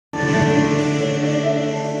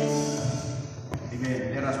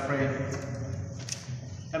pray.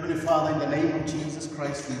 Heavenly Father, in the name of Jesus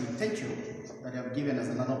Christ, we thank you that you have given us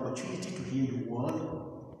another opportunity to hear your word.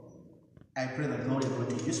 I pray that, Lord, you're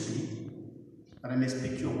going to use me, that I may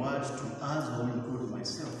speak your words to us, all including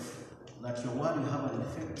myself, that your word will have an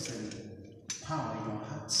effect and power in our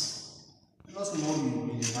hearts. And also, Lord, we will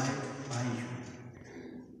be revived by you.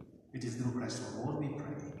 It is through Christ our Lord we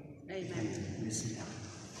pray. Amen. We sit down.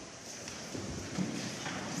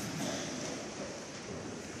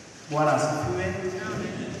 Bwana asifiwe.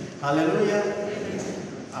 Hallelujah. Amen.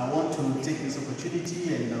 I want to take this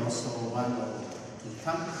opportunity and also want to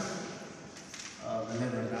thank the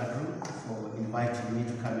Reverend Andrew for inviting me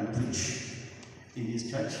to come and preach in his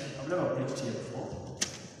church. I've never preached here before,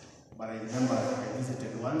 but I remember I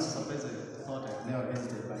visited once. Sometimes I thought I've never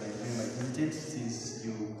visited, but I remember I visited since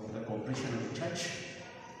the completion of the church.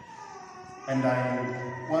 And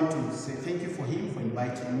I want to say thank you for him for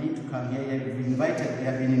inviting me to come here. They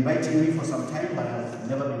have been inviting me for some time, but I've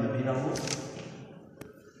never been available.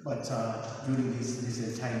 But during this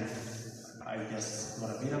recent time, I just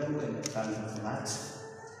got available, and I thank you for that.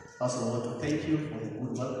 I also want to thank you for the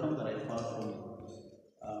good welcome that I got from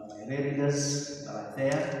my readers that are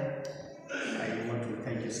there. I want to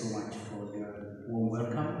thank you so much for your warm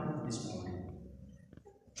welcome this morning.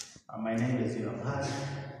 My name is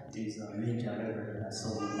is a Major Reverend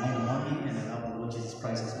Maina Mwangi, and I love the Lord Jesus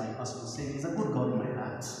Christ as my personal Savior. He's a good God in my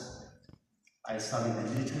heart. I serve in the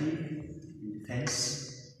military, in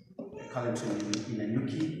defense, currently in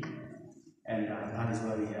Anyuki, and that is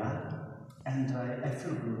where we are. And I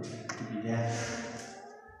feel good to be there.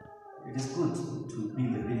 It is good to be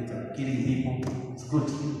in the military. Killing people, it's good.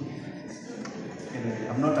 Anyway,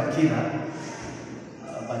 I'm not a killer,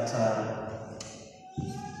 but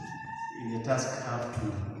if the task have to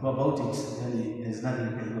go about it, then there's nothing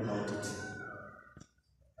you can do about it.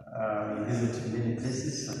 We visit many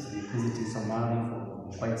places, and we visited Somalia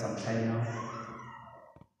for quite some time now.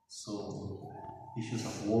 So, issues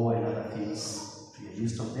of war and other things, we are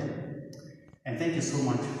used to them. And thank you so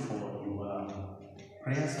much for your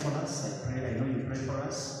prayers for us. I know you pray for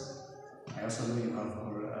us. I also know you have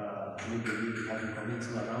having colleagues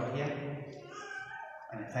who are out here.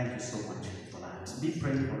 And I thank you so much for that. Be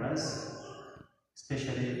praying for us,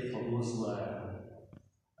 especially for those who are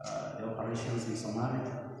the operations in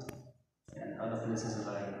Somalia and other places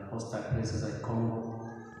like hostile places like Congo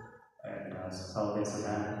and Southern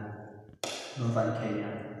Sudan, Northern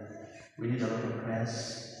Kenya. We need a lot of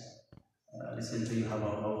prayers. Recently, you have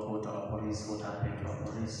about what happened to our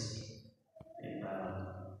police in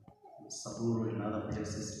Saburu and other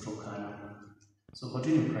places, Turkana. So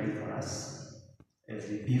continue praying for us as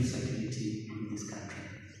we build security in this country.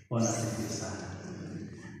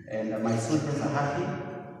 And my soldiers are happy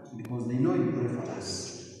because they know you pray for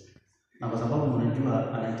us. Na kwa sababu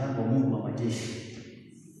mnajua anaitwa Mungu wa majeshi.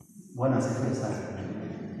 Bwana asifiwe sana.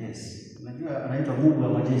 Yes. Unajua anaitwa Mungu wa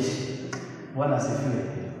majeshi. Bwana asifiwe.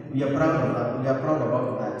 We are proud of that. We are proud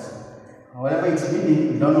about that. However it's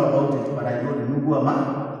meaning, we don't know about it, but I know the Mungu wa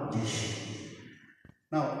majeshi.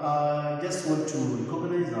 Now, I just want to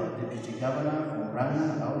recognize our Deputy Governor from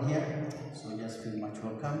Rana out here. So just feel much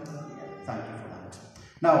welcome. Thank you for that.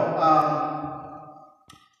 Now,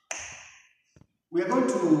 we are going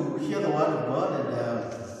to hear the word of God, and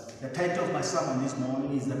the title of my sermon this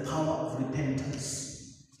morning is The Power of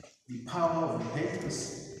Repentance. The Power of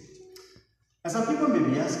Repentance. And some people may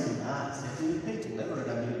be asking, so I've been repenting. I've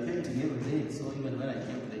been repenting every day, so even when I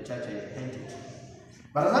came to the church, I repented.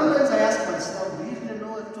 But sometimes I ask myself, do you really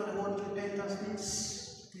know actually what repentance means?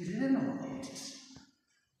 Do you really know about it?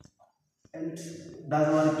 And does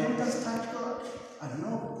our repentance touch God? I don't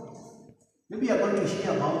know. Maybe you're going to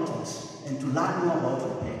hear about it and to learn more about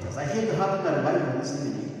repentance. I hear you having a revival this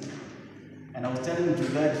evening. And I was telling you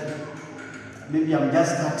God, maybe I'm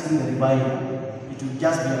just starting the revival. It will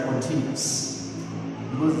just be a continuous.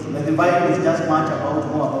 Because the revival is just much more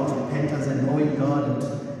about repentance and knowing God and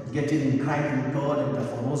getting in Christ with God, and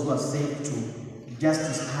for those who are saved to just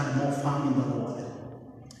stand more firm in the Lord.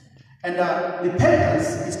 And repentance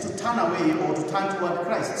is to turn away or to turn toward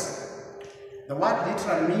Christ. The word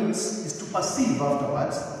literally means is to perceive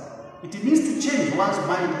afterwards. It means to change one's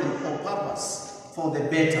mind or purpose for the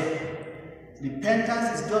better.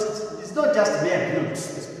 Repentance is not just mere guilt,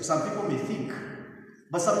 as some people may think.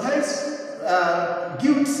 But sometimes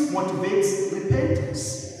guilt motivates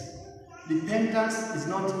repentance. Repentance is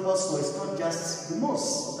not just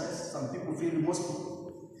remorse. Sometimes some people feel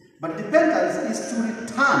remorseful. But repentance is to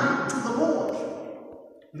return to the Lord.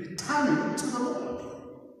 Returning to the Lord.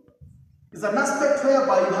 It's an aspect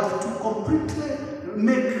whereby you have to completely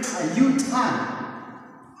make a U-turn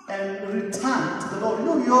and return to the Lord. You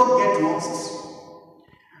know, we all get lost.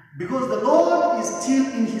 Because the Lord is still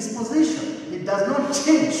in his position. He does not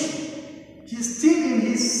change. He's still in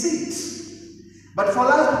his seat. But for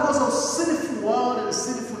us, because of sinful world and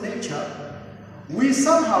sinful nature, we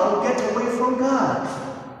somehow get away from God.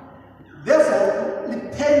 Therefore,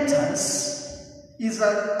 repentance is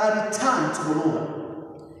a return to the Lord.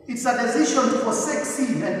 It's a decision to forsake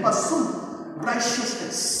sin and pursue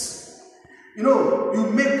righteousness. You know, you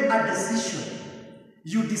make a decision.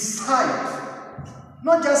 You decide.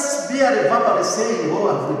 Not just merely verbally saying, oh,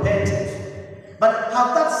 I've repented. But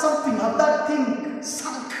have that thing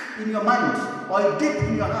sunk in your mind or deep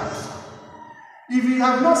in your heart. If you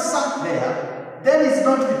have not sunk there, then it's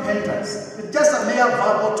not repentance. It's just a mere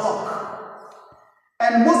verbal talk.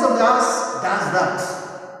 And most of us does that.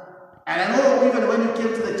 And I know even when you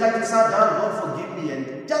came to the church, you said, God forgive me,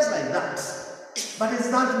 and just like that. But it's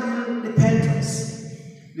not real repentance.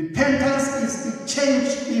 Repentance is the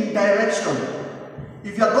change in direction.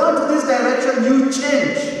 If you are going to this direction, you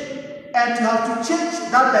change. And you have to change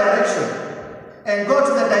that direction and go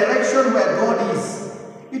to the direction where God is.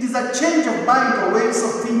 It is a change of mind or ways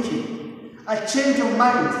of thinking. A change of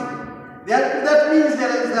mind. That means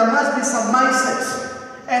there must be some mindset.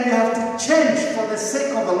 And you have to change for the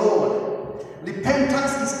sake of the Lord.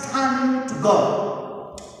 Repentance is turning to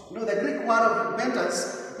God. You know, the Greek word of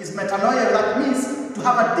repentance is metanoia. That means to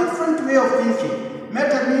have a different way of thinking.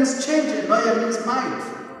 Meta means change and noia means mind.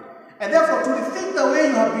 And therefore, to rethink the way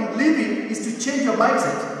you have been living is to change your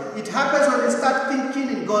mindset. It happens when you start thinking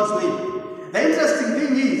in God's way. The interesting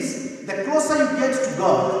thing is, the closer you get to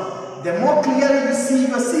God, the more clearly you see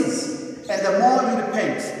your sins, and the more you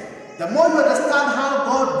repent. The more you understand how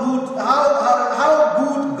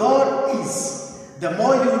good God is, the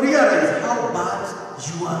more you realize how bad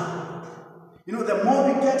you are. You know, the more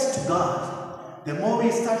we get to God, the more we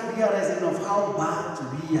start realizing of how bad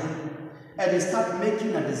we are. And we start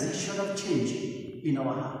making a decision of changing in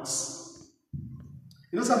our hearts.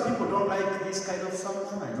 You know, some people don't like this kind of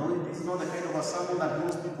sermon. I know this is not the kind of a sermon that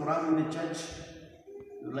most people run in the church.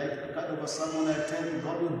 You like the kind of a sermon I tell you,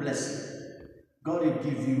 God will bless you. God will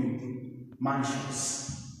give you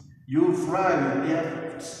mansions. You fly with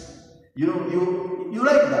aircraft. You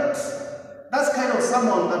like that. That's kind of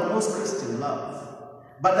sermon that most Christians love.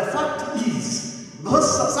 But the fact is,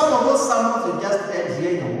 some of those sermons will just end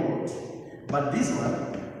here in the world. But this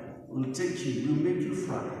one will take you, will make you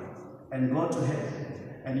fly and go to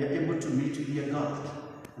heaven, and you're able to meet with your God.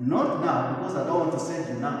 Not now, because I don't want to send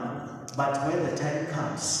you now, but when the time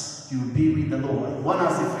comes, you'll be with the Lord. One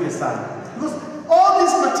has a free son. Because all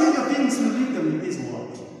these material things, you leave them in this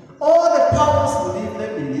world. All the powers, you leave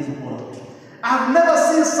them in this world. I've never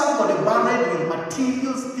seen somebody buried with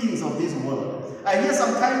material things of this world. I hear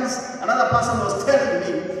sometimes another person was telling me,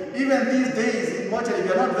 even these days in mortuary, if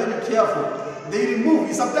you're not very careful, they remove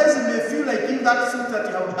you. Sometimes you may feel like in that suit that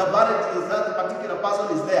you have buried with that particular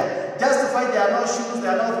person is there. Just to find there are no shoes,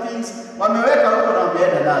 there are no things.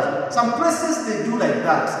 Some places they do like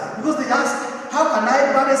that. Because they ask, how can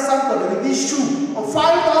I bury somebody with this shoe of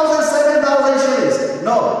 5,000, 7,000 shillings?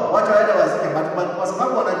 No, what I was thinking, but was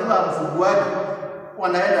because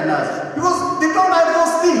they don't like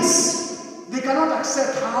those things. They cannot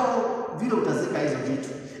accept how Vilo Tazika is a bit.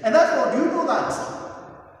 And therefore, do you know that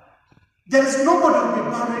there is nobody who will be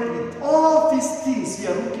buried with all these things we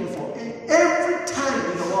are looking for. Every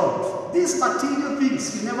time in the world, these material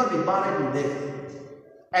things, you never be buried with them.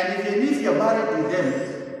 And even if you're buried with them,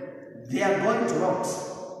 they are going to rot.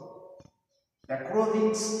 The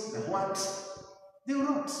clothing, the what, they will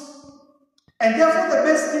rot. And therefore, the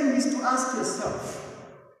best thing is to ask yourself,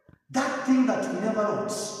 that thing that you never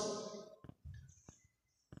lost,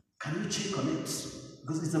 can you check on it?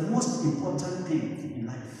 Because it's the most important thing in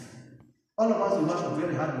life. All of us will work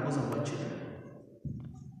very hard because of our children.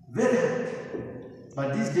 Very hard.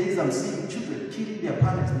 But these days I'm seeing children killing their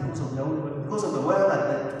parents because of the world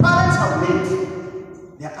that the parents have made.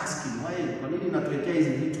 They are asking, why?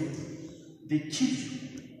 They cheat you.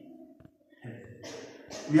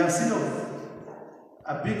 We have seen of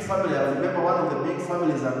a big family. I remember one of the big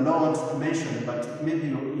families I don't want to mention, but maybe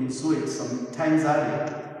you saw it some times earlier.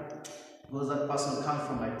 Because that person comes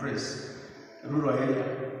from my place, a rural area.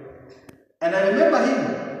 And I remember him,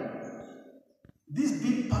 this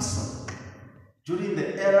big person, during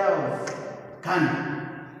the era of Kani,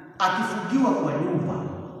 akifugiwa kwa nyumba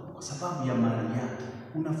kwa sababu ya mali yake.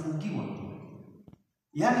 Unafugiwa.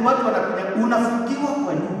 Yaani watu wanakuja, unafugiwa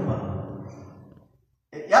kwa nyumba.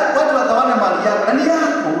 Yaani watu wagawane mali yako, na ni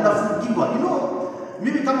yako, unafugiwa. You know,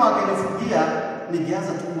 mimi kama wakinifugia,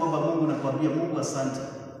 ningeanza tu kuomba Mungu na kuambia Mungu asante.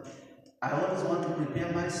 I always want to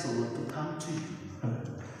prepare my soul to come to you.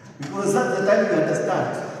 Because that's the time you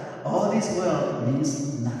understand all this world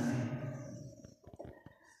means nothing.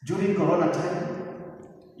 During Corona time,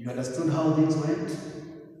 you understood how things went.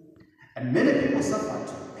 And many people suffered.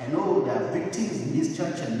 I know there are victims in this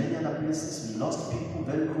church and many other places. We lost people,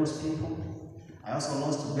 very close people. I also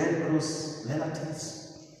lost very close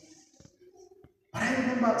relatives. But I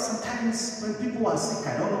remember sometimes when people were sick,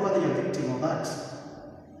 I don't know whether you're a victim of that.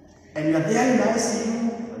 And you're there in the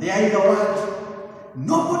ICU, there in the ward.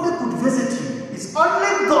 Nobody could visit you. It's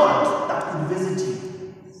only God that could visit you.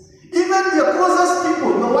 Even your closest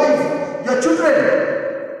people, your wife, your children,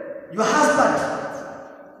 your husband,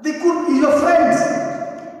 they could, your friends,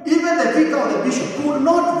 even the vicar or the bishop could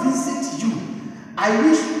not visit you. I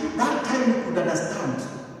wish that time you could understand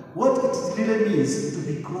what it really means to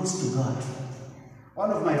be close to God.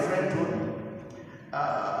 One of my friends told me,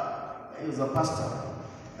 he was a pastor,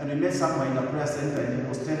 and we met somewhere in a prayer center, and he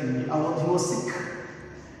was telling me, he was sick,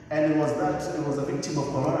 and he was a victim of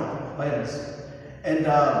coronavirus, and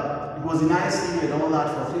he was in ICU and all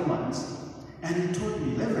that for 3 months, and he told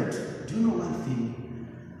me, Leverett, do you know one thing?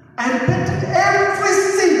 I repented every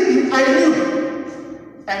sin I knew,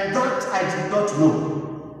 and that I did not know,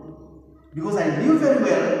 because I knew very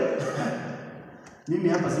well, mimi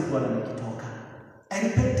hapa sikuwa nikitoka. I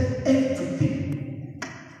repented everything.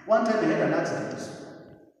 One time I had an accident.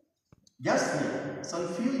 Just here, some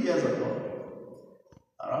few years ago,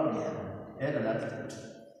 around here, I had an accident.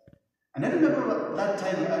 And I remember that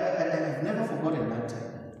time, I've never forgotten that time.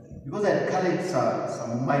 Because I had carried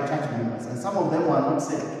some of my church members, and some of them were not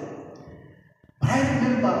saved. But I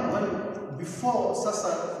remember when, before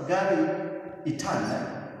Sasa Gari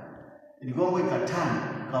Itana, it go with a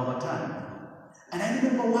turn, cover turn. And I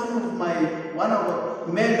remember one of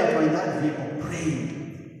the men that were in that vehicle praying.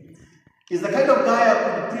 He's the kind of guy I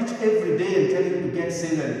could preach every day and tell him to get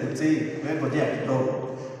saved and could say, where go there to go.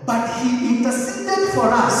 But he interceded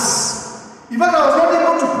for us. In fact, I was not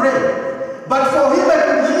able to pray. But for him, I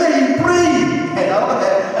could hear him praying. And after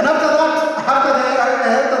that,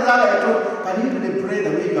 I told, can you really pray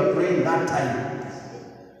the way you are praying that time?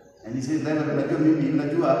 And he says,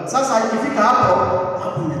 sasa ikifika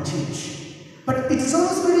hapo una change. But it's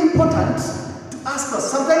always very important to ask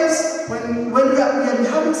us. Sometimes when we are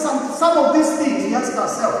having some of these things, we ask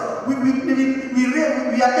ourselves, we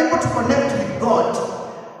are able to connect with God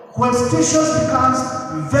when situations becomes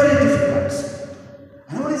very difficult.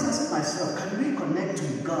 I always ask myself, can we connect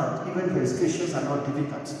with God even when situations are not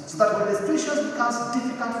difficult? So that when the situations becomes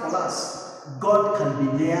difficult for us, God can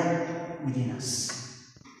be there within us.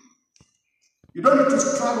 You don't need to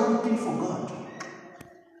struggle looking for God.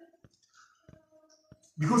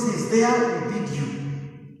 Because He's there within you.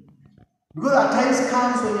 Because at times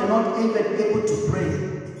comes when you're not even able to pray.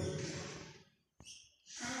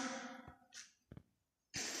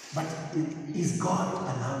 But is God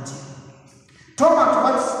allowed you?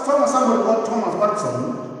 Somebody called Thomas Watson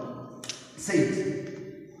said,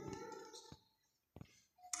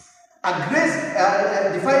 a grace,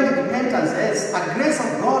 defined repentance as a grace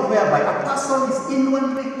of God whereby a person is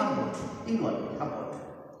inwardly humbled,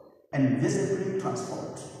 and visibly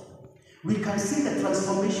transformed. We can see the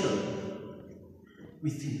transformation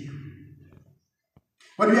within you.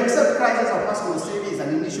 When we accept Christ as our personal Savior, it's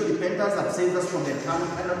an initial repentance that saves us from the eternal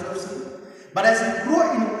penalty of sin. But as we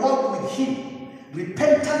grow in walk with Him,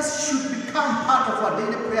 repentance should become part of our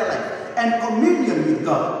daily prayer life and communion with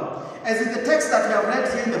God. As in the text that we have read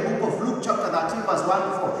here in the book of Luke chapter 13 verse 1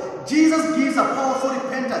 to 4, Jesus gives a powerful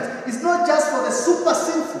repentance. It's not just for the super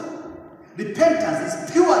sinful. Repentance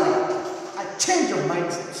is purely a change of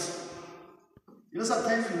mindset. You know,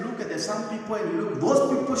 sometimes you look at some people and you look,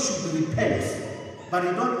 those people should repent. But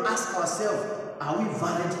we don't ask ourselves, are we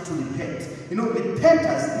valid to repent? You know,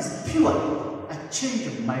 repentance is purely a change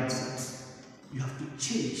of mindset. You have to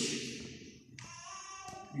change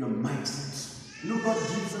your mindset. You know, God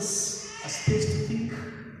gives us a space to think,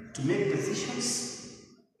 to make decisions.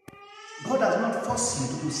 God does not force you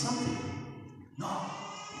to do something. No.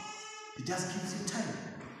 He just gives you time.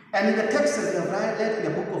 And in the text that we have read in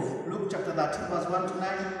the book of Luke chapter 13 verse 1 to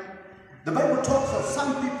 9, the Bible talks of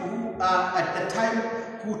some people who at the time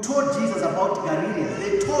who told Jesus about Galileans.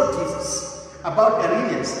 They told Jesus about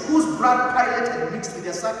Galileans whose blood Pilate had mixed with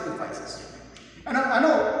their sacrifices. And I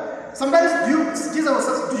know sometimes Jesus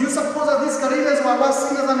says, do you suppose that these Galileans were worse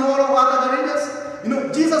sinners than all of other Galileans? You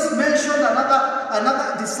know, Jesus mentioned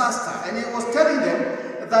another disaster, and He was telling them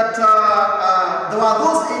that there were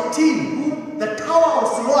those 18 who the tower of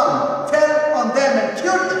Siloam fell on them and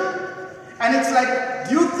killed them. And it's like,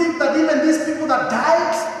 do you think that even these people that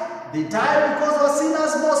died, they died because they were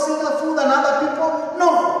sinners, more sinful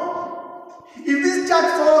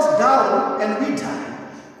and we die,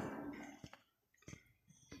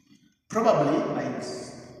 probably by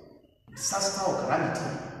disaster or calamity,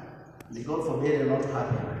 may God forbid it not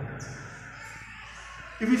happen.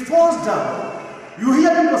 If it falls down, you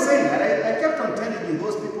hear people saying that. I kept on telling you,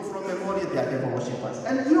 those people from Memory, they are devil worshippers.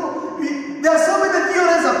 And you know, there are so many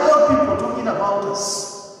theories about people talking about us.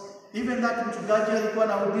 Even that mchungaji alikuwa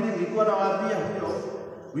na hubiri, nilikuwa nawaambia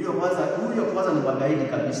huyo kwanza ni magaidi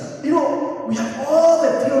kabisa. You know, we have all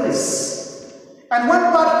the theories. And when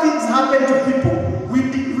bad things happen to people,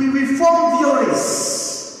 we form theories.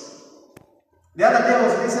 The other day I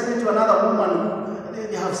was listening to another woman who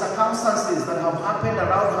they have circumstances that have happened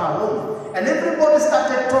around her home. And everybody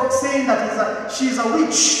started saying that she's a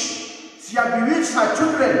witch. She has bewitched her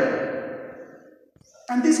children.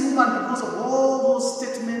 And this woman, because of all those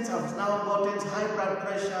statements, has now gotten high blood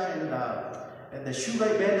pressure and the sugar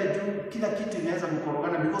imeenda kila kitu imeanza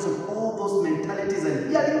kukorogana because of all those mentalities and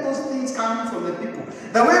hearing those things coming from the people.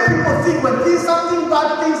 The way people think when something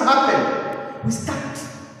bad things happen,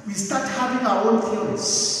 we start having our own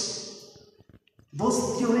theories.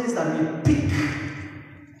 Those theories that we pick,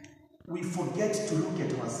 we forget to look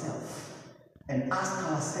at ourselves and ask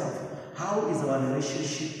ourselves, how is our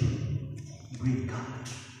relationship with God?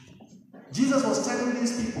 Jesus was telling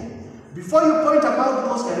these people, before you point about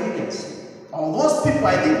those Galileans, or those people,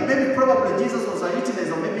 I think probably Jesus was a witness,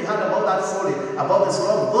 or maybe heard about that story, about the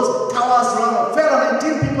slum, those towers slum, fell on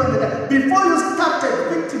 19 people in the day. Before you started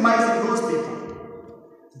victimizing those people,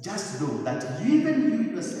 just know that even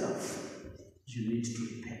you yourself, you need to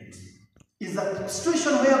repent. It's a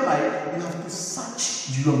situation whereby you have to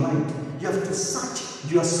search your mind, you have to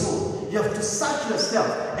search your soul, you have to search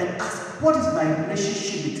yourself and ask, what is my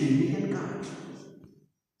relationship between me and God?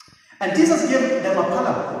 And Jesus gave them a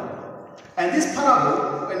parable. And this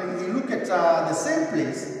parable, when we look at the same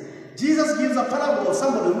place, Jesus gives a parable of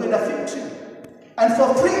somebody who had a fig tree. And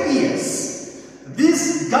for 3 years,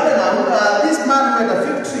 this gardener, this man who had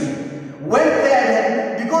a fig tree, went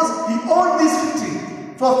there and because he owned this fig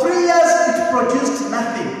tree. For 3 years, it produced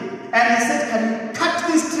nothing. And he said, can you cut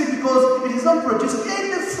this tree because it is not producing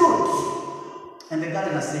any fruit? And the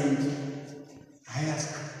gardener said, I ask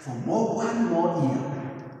for one more year,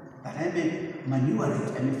 that I may manure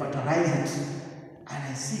it and fertilize it, and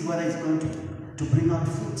I see whether it's going to bring out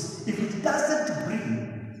fruits. If it doesn't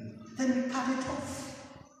bring, then we cut it off.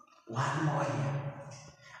 One more year.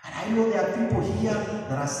 And I know there are people here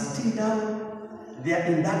that are sitting down, they are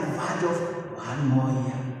in that verge of one more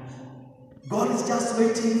year. God is just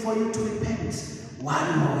waiting for you to repent.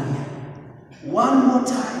 One more year. One more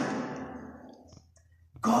time.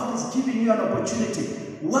 God is giving you an opportunity.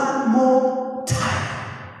 One more time.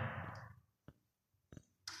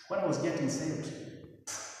 When I was getting saved,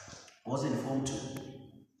 I was informed too.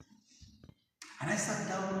 And I sat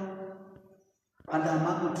down under a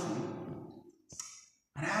mango tree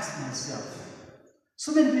and I asked myself,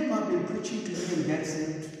 so many people have been preaching to me and get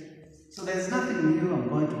saved. So there's nothing new I'm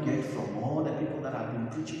going to get from all the people that have been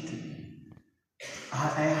preaching to me. I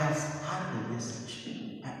have heard the message.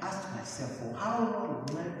 I asked myself, for how long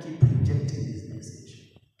will I keep rejecting this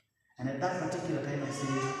message? And at that particular time I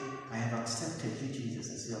said, I have accepted you,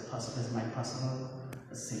 Jesus, as my personal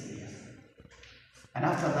Savior. And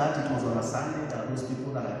after that, it was on a Sunday that those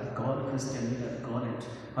people that had gone, Christian that had gone, and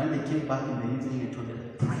when they came back in the evening, I told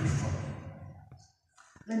them, pray for me.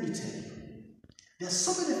 Let me tell you, there are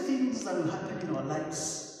so many things that will happen in our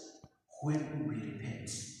lives when we repent.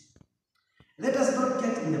 Let us not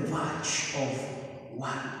get in the verge of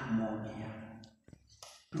one more year.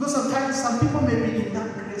 Because sometimes some people may be in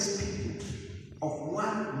that grace period of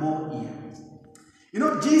one more year. You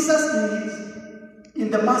know, Jesus in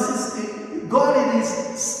the masses, God in his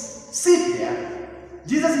seat there,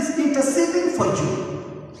 Jesus is interceding for you.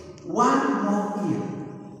 One more year.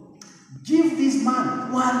 Give this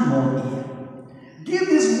man one more year. Give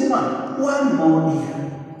this woman one more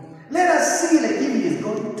year. Let us see like if he is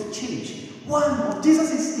going to change. One more.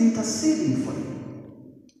 Jesus is interceding for you.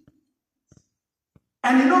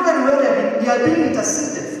 And you know very well that you are being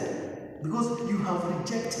interceded for because you have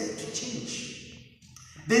rejected to change.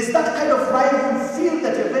 There's that kind of life you feel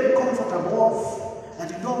that you're very comfortable of,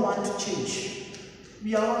 that you don't want to change.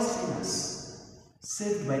 We are all sinners,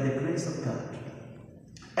 saved by the grace of God.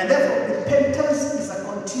 And therefore, repentance is a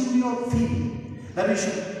continual thing that we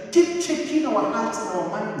should keep checking our hearts and our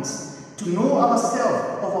minds to know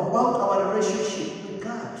ourselves about our relationship with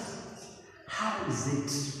God. How is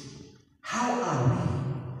it? How are we?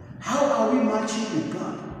 How are we marching with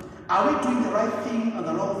God? Are we doing the right thing or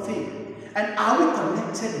the wrong thing? And are we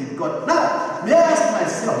connected with God? Now, may I ask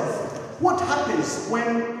myself, what happens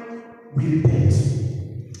when we repent?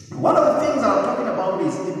 One of the things know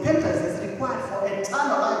is repentance is required for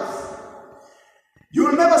eternal life. You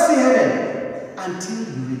will never see heaven until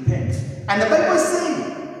you repent. And the Bible is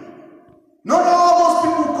saying, not all those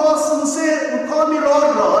people who call me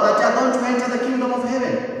Lord, Lord, that are going to enter the kingdom of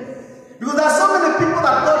heaven. Because there are so many people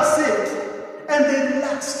that got saved and they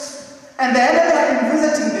relaxed. And the enemy has been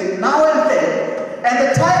visiting them now and then. And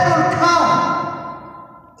the time will come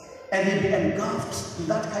and they'll be engulfed in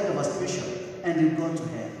that kind of a situation and they'll go to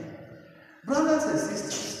hell. Brothers and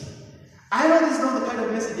sisters, I know this is not the kind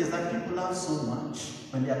of messages that people love so much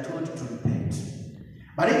when they are told to repent.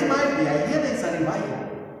 But it might be, I hear there's a revival.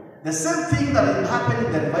 The same thing that will happen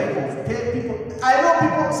in the revival of people. I know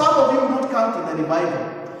people, some of you will not come to the revival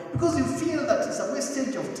because you feel that it's a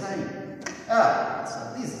wastage of time.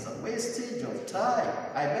 This is a wastage of time.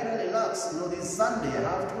 I better relax. This Sunday I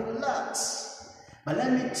have to relax. But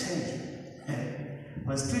let me tell you,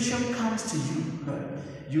 when situation comes to you,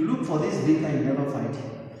 you look for this vicar, you never find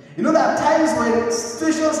him. There are times when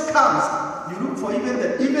situations comes, you look for even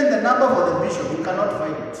the number for the bishop, you cannot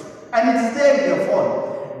find it. And it is there in your phone.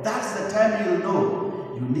 That's the time you'll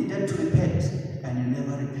know you needed to repent and you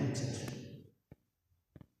never repented.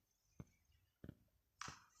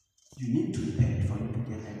 You need to repent for you to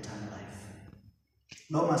get eternal life.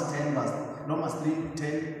 Romans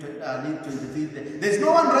 3:23. There's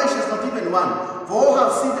no one righteous, not even one. For all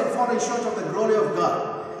have sinned and fallen short of the glory of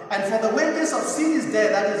God. And for the wages of sin is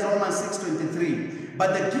death, that is Romans 6:23.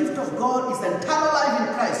 But the gift of God is eternal life in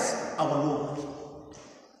Christ, our Lord.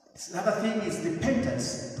 Another thing is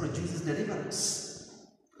repentance produces deliverance.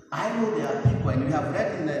 I know there are people, and we have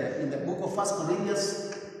read in the book of 1 Corinthians,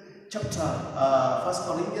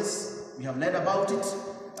 we have read about it,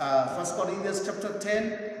 1 Corinthians chapter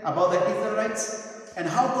 10, about the Israelites, and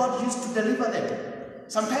how God used to deliver them.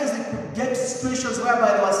 Sometimes they could get situations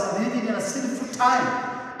whereby they was living in a sinful time,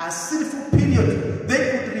 a sinful period.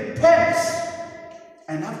 They could repent,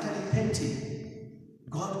 and after repenting,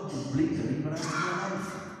 God will bring deliverance to their life.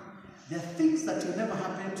 There are things that will never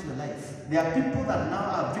happen to your life. There are people that now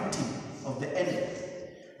are victims of the enemy.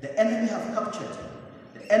 The enemy have captured you.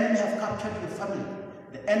 The enemy have captured your family.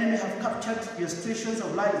 The enemy have captured your situations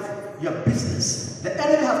of life, your business. The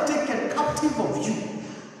enemy have taken captive of you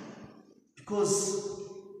because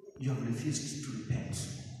you have refused to repent.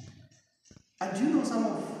 And do you know some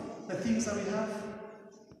of the things that we have?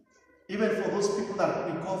 Even for those people that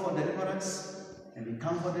we call for deliverance, and we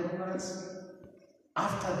come for deliverance,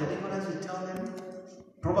 after deliverance we tell them,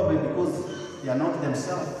 probably because they are not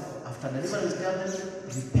themselves, after deliverance we tell them,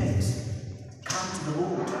 repent, come to the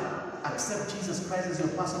Lord, accept Jesus Christ as your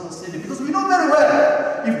personal Savior. Because we know very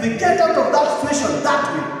well, if they get out of that situation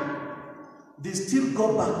that way, they still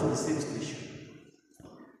go back to the same situation.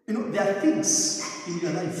 There are things in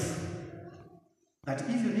your life that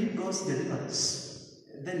if you need God's deliverance,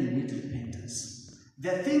 then you need repentance.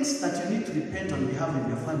 There are things that you need to repent on behalf of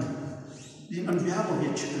your family, on behalf of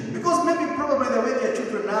your children. Because maybe probably the way your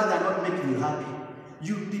children are, they are not making you happy.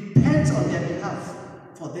 You depend on their behalf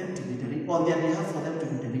for them to be delivered, on their behalf for them to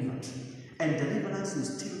be delivered. And deliverance will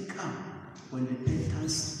still come when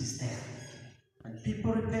repentance is there. When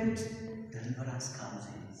people repent, deliverance comes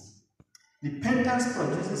in. Repentance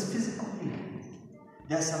produces physical healing.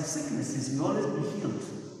 There are some sicknesses will always be healed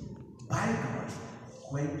by God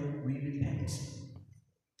when we repent.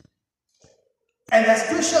 And there are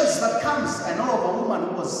situations that comes. I know of a woman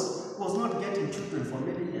who was not getting children for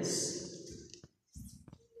many years.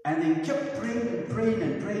 And they kept praying and praying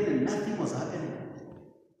and praying and nothing was happening.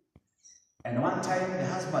 And one time the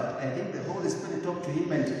husband, I think the Holy Spirit talked to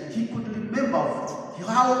him and he could remember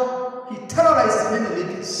how he terrorized many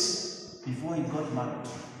ladies before he got married.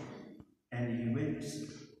 And he went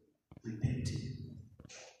repenting,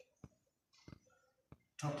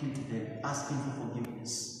 talking to them, asking for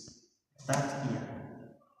forgiveness. That year,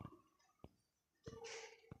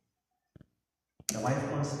 the wife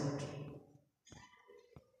conceived,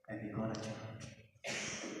 and he got a child.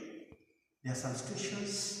 There are some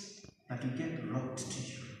situations that will get locked to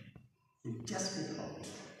you. They just get locked.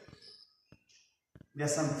 There are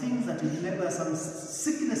some things that will never, some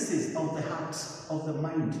sicknesses of the heart, of the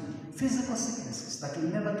mind, physical sicknesses that will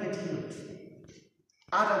never get healed.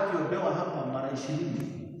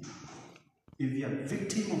 If you are a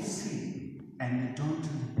victim of sin and you don't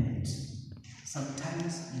repent,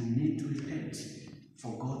 sometimes you need to repent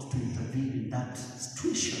for God to intervene in that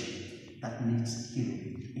situation that needs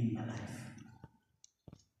healing in your life.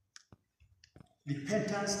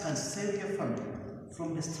 Repentance can save your family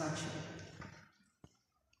from destruction.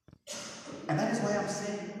 And that is why I'm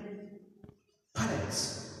saying,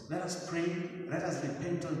 parents, let us pray, let us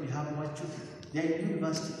repent on behalf of our children. They are in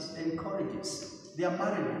universities, they are in colleges. they are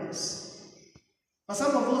married lives. But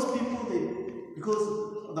some of those people,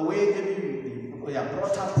 because of the way they are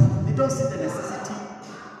brought up, they don't see the necessity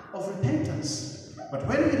of repentance. But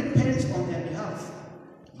when we repent on their behalf,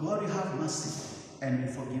 God will have mercy and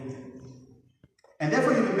will forgive them. And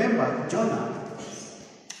therefore you remember Jonah,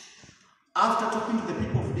 after talking to the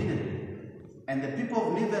people of Nineveh, and the people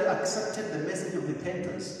of Nineveh accepted the message of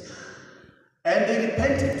repentance, and they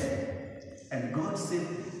repented, and God saved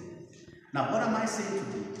them. Now what am I saying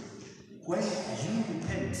to you? When you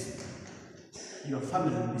repent, your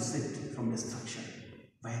family will be saved from destruction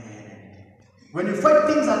by the enemy. When you find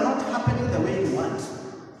things are not happening the way you want,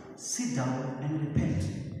 sit down and repent.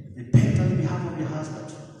 Repent on behalf of your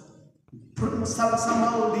husband.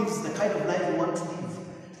 Somehow lives the kind of life you want to live.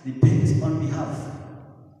 Repent on behalf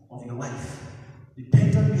of your wife.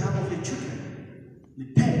 Repent on behalf of your children.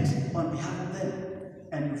 Repent on behalf of them.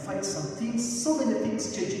 And you find some things, so many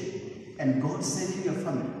things changing. And God saving your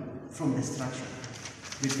family from destruction.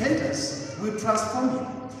 Repentance will transform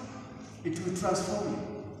you. It will transform you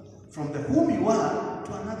from the whom you are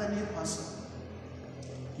to another new person.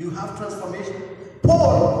 You have transformation.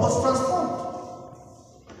 Paul was transformed.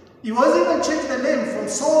 He was even changed the name from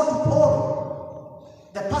Saul to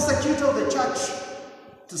Paul, the persecutor of the church,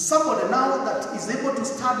 to somebody now that is able to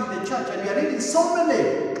stand in the church. And we are reading so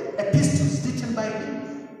many epistles written by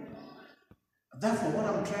him. Therefore, what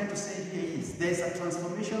I'm trying to say here is there's a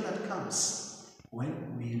transformation that comes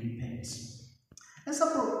when we repent. And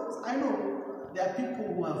suppose, I know there are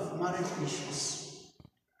people who have marriage issues.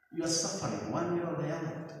 You are suffering one way or the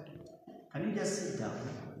other. Can you just sit down,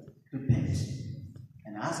 repent,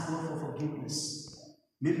 and ask God for forgiveness?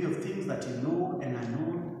 Maybe of things that you know and are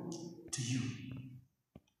known to you.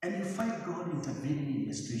 And you find God intervening in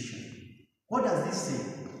the situation. What does this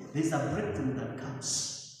say? There's a breakthrough that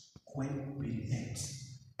comes when we repent.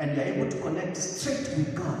 And you are able to connect straight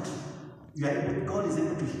with God. God is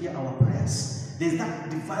able to hear our prayers. There's that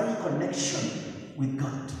divine connection with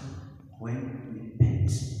God when we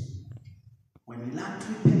repent. When we learn to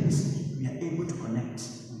repent, we are able to connect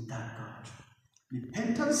with that God.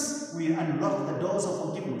 Repentance will unlock the doors of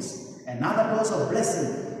forgiveness and other doors of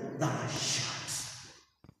blessing that are shut.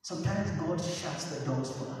 Sometimes God shuts the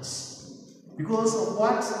doors for us because of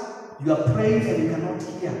what you are praying and you cannot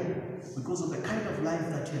hear, because of the kind of life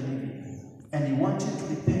that you are living. And He wants you to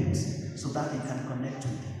repent so that He can connect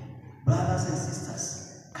with you. Brothers and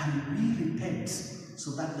sisters, can we repent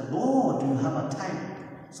so that the Lord will have a time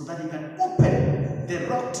so that He can open the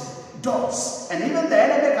locked doors, and even the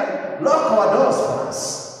enemy can lock our doors for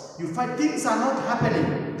us? You find things are not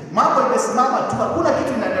happening. Mambo imesimama tu, hakuna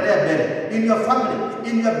kitu inaendelea mbele. In your family,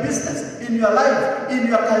 in your business, in your life, in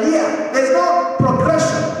your career, there's no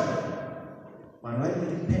progression. But when you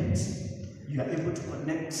repent, you are able to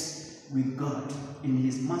connect with God in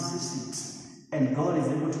His mercy seat, and God is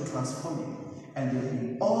able to transform you, and there will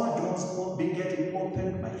be all doors will be getting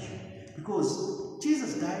opened by you, because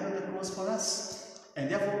Jesus died on the cross for us, and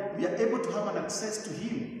therefore we are able to have an access to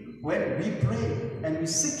Him when we pray and we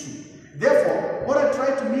seek Him. Therefore, what I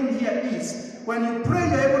try to mean here is, when you pray,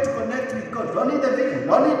 you are able to connect with God. Don't need the victim,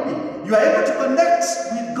 don't need me. You are able to connect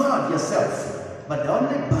with God yourself. But the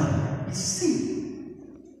only barrier is sin.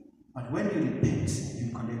 But when you repent,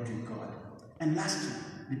 you connect with God. And lastly,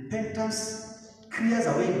 repentance clears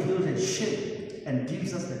away guilt and shame and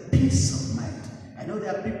gives us the peace of mind. I know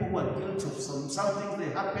there are people who are guilty of something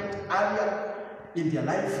that happened earlier in their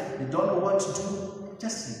life. They don't know what to do.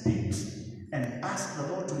 Just repent and ask the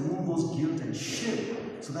Lord to remove those guilt and shame,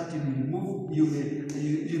 so that you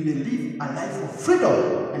may live a life of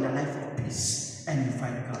freedom and a life of peace, and you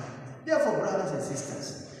find God. Therefore, brothers and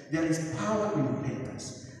sisters, there is power in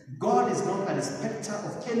repentance. God is not a respecter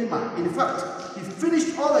of any man. In fact, He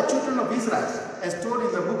finished all the children of Israel, as told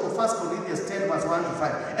in the book of 1 Corinthians 10, verse 1 to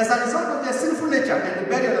 5, as a result of their sinful nature and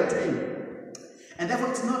rebellion unto Him. And therefore,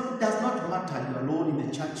 it does not matter you are alone in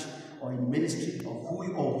the church or in ministry, or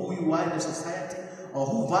who you are in the society, or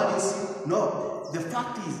who values you. No, the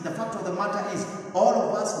fact of the matter is, all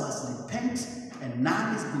of us must repent, and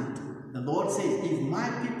none is good. The Lord says, if my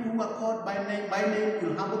people who are called by my name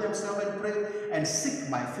will humble themselves and pray and seek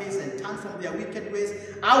my face and turn from their wicked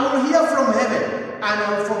ways, I will hear from heaven and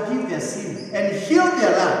I will forgive their sin and heal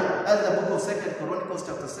their land. That's the book of 2 Chronicles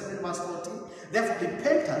chapter 7 verse 14. Therefore,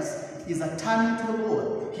 repentance is a turning to the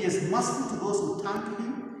Lord. He is merciful to those who turn to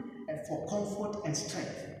Him and for comfort and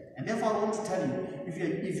strength. And therefore, I want to tell you, if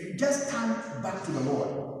you just turn back to the Lord,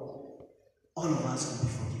 all of us will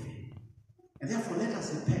be forgiven. And therefore, let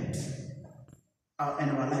us repent,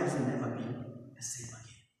 and our lives will never be the same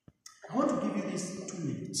again. I want to give you these 2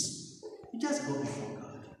 minutes. You just go before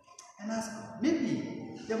God and ask God.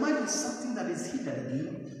 Maybe there might be something that is hidden in you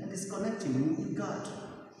and is connecting you with God.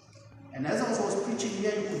 And as I was preaching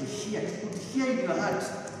here, you could hear in your heart,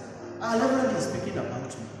 Reverend is speaking about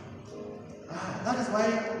me. That is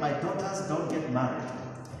why my daughters don't get married.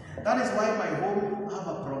 That is why my home have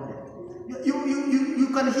a problem. You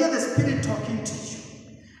can hear the Spirit talking to you.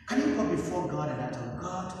 Can you go before God and tell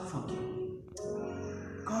God, forgive me?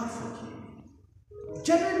 God, forgive me.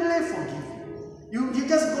 Genuinely forgive you. You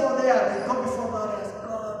just go there and go before God and ask,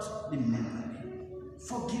 God, remember me.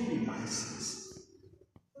 Forgive me my sins.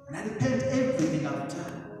 And I repent everything I've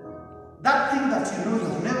done. That thing that you know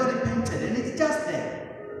you've never repented and it's just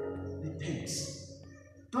there. Repent.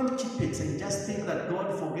 Don't keep it and just think that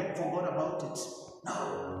God forgot about it.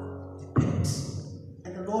 No. Repent.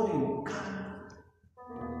 And the Lord will come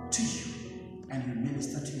to you and will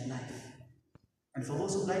minister to your life. And for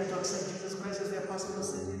those who like to accept Jesus Christ as their personal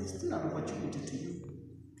Savior, it's still an opportunity to you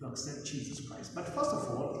to accept Jesus Christ. But first of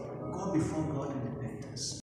all, go before God